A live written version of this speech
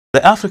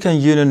The African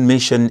Union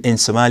mission in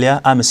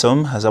Somalia,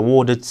 AMISOM, has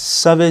awarded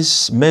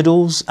service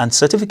medals and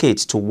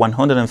certificates to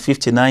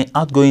 159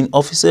 outgoing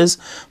officers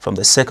from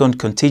the second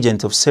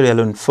contingent of Sierra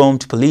Leone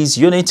formed police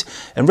unit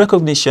in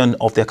recognition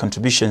of their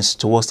contributions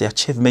towards the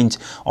achievement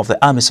of the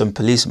AMISOM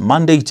police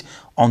mandate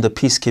on the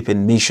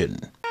peacekeeping mission.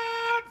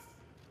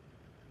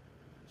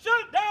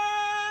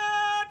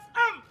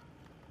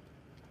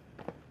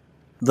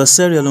 The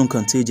Sierra Leone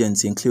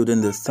contingent, including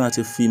the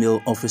 30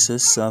 female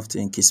officers, served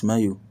in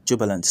Kismayo,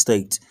 Jubaland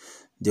State.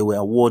 They were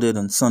awarded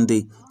on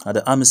Sunday at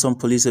the AMISOM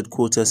Police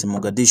Headquarters in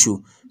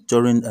Mogadishu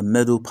during a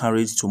medal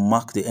parade to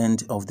mark the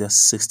end of their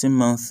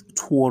 16-month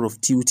tour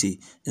of duty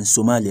in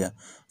Somalia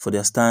for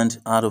their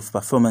stand out of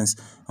performance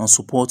and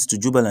support to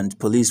Jubaland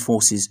police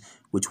forces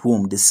with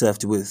whom they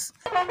served with.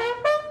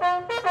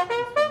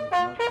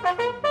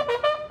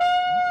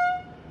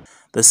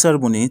 The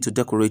ceremony to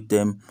decorate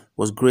them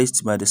was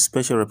graced by the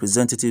Special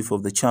Representative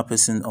of the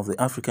Chairperson of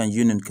the African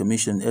Union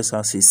Commission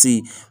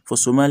 (SRCC) for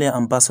Somalia,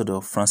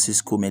 Ambassador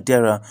Francisco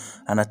Medera,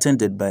 and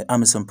attended by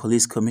AMISOM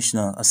Police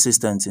Commissioner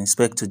Assistant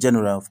Inspector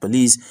General of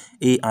Police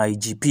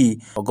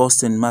 (AIGP)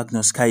 Augustine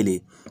Magnus Kaile,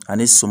 and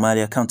his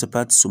Somalia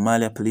counterpart,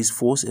 Somalia Police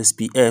Force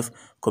 (SPF)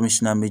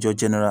 Commissioner Major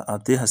General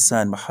Abdi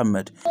Hassan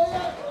Mohammed.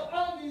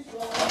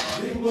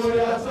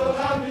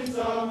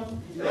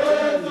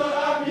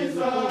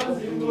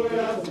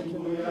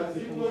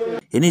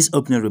 In his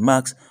opening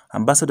remarks,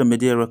 Ambassador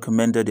Medera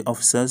commended the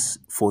officers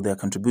for their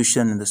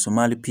contribution in the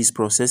Somali peace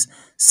process,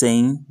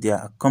 saying their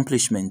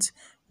accomplishment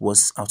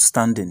was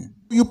outstanding.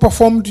 You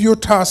performed your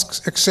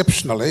tasks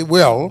exceptionally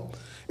well,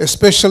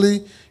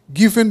 especially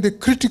given the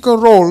critical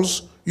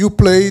roles you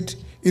played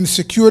in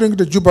securing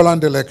the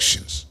Jubaland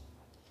elections.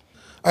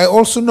 I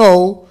also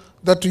know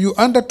that you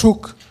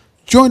undertook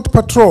joint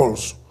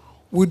patrols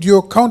with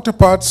your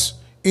counterparts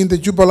in the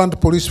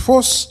Jubaland Police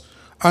Force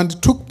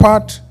and took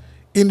part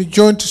in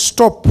joint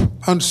stop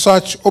and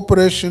search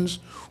operations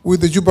with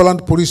the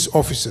Jubaland police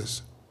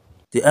officers.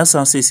 The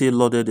SRCC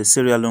lauded the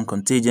Sierra Leone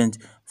contingent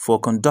for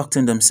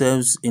conducting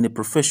themselves in a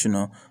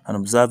professional and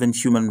observing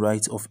human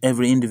rights of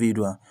every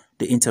individual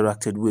they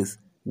interacted with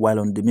while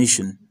on the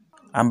mission.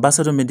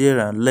 Ambassador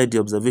Medera led the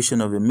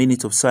observation of a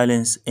minute of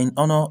silence in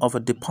honor of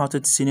a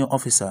departed senior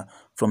officer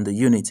from the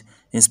unit,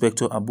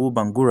 Inspector Abu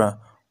Bangura,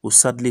 who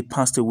sadly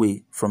passed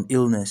away from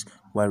illness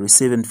while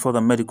receiving further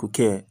medical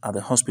care at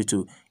the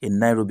hospital in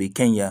Nairobi,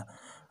 Kenya.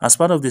 As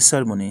part of the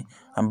ceremony,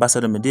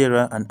 Ambassador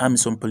Medera and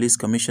AMISOM Police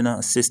Commissioner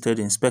Assistant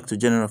Inspector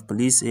General of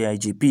Police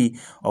AIGP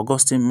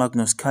Augustine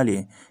Magnus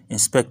Kaile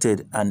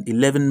inspected an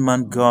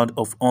 11-man guard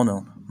of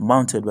honor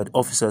mounted by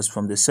officers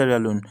from the Sierra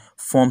Leone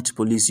Formed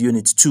Police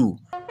Unit 2.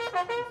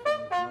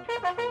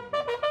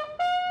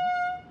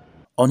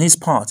 On his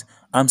part,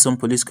 AMISOM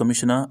Police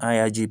Commissioner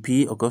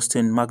IIGP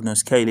Augustine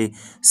Magnus Kaile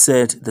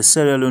said the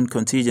Sierra Leone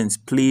contingent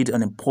played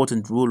an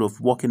important role of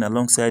working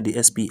alongside the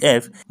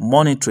SPF,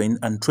 monitoring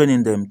and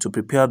training them to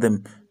prepare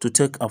them to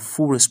take a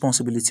full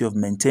responsibility of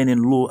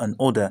maintaining law and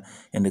order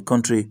in the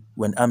country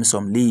when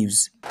AMISOM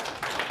leaves.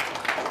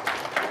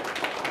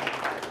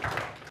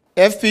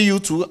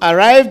 FPU2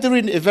 arrived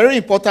during a very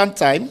important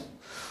time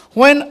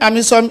when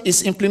AMISOM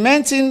is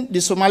implementing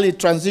the Somali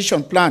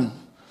Transition Plan,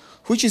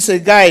 which is a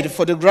guide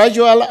for the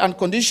gradual and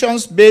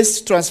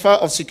conditions-based transfer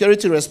of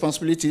security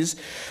responsibilities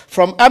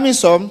from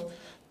AMISOM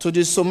to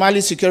the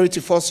Somali security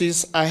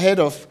forces ahead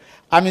of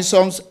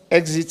AMISOM's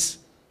exit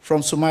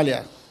from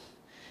Somalia.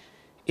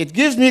 It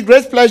gives me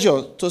great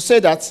pleasure to say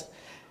that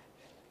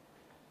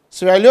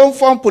Sierra Leone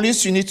Formed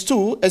Police Unit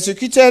 2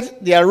 executed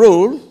their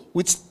role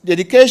with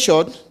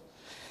dedication,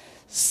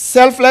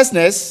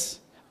 selflessness,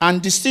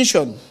 and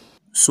distinction.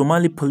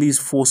 Somali Police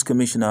Force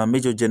Commissioner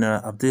Major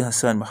General Abdi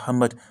Hassan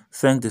Mohammed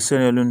thanked the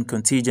Sierra Leone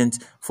contingent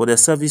for their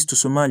service to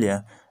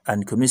Somalia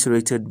and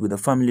commiserated with the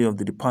family of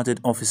the departed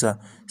officer,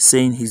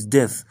 saying his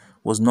death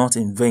was not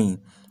in vain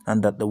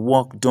and that the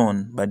work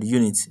done by the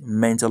unit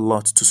meant a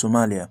lot to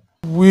Somalia.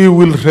 We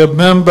will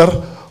remember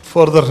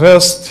for the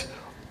rest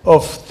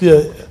of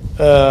the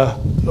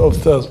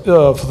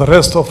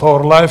rest of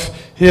our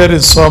life here in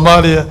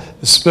Somalia,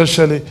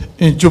 especially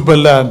in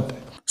Jubaland.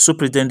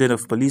 Superintendent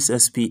of Police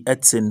SP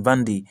Edson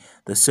Vandi,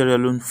 the Sierra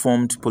Leone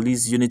Formed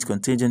Police Unit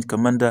Contingent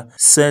Commander,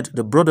 said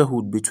the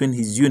brotherhood between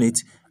his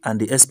unit and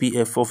the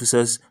SPF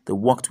officers they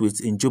worked with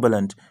in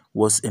Jubaland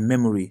was a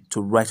memory to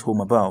write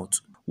home about.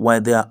 While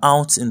they are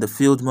out in the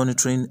field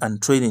monitoring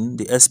and training,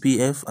 the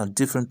SPF at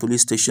different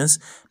police stations,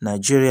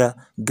 Nigeria,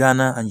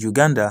 Ghana and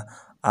Uganda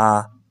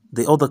are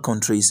the other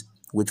countries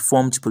with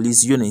formed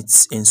police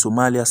units in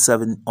Somalia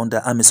serving under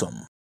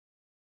AMISOM.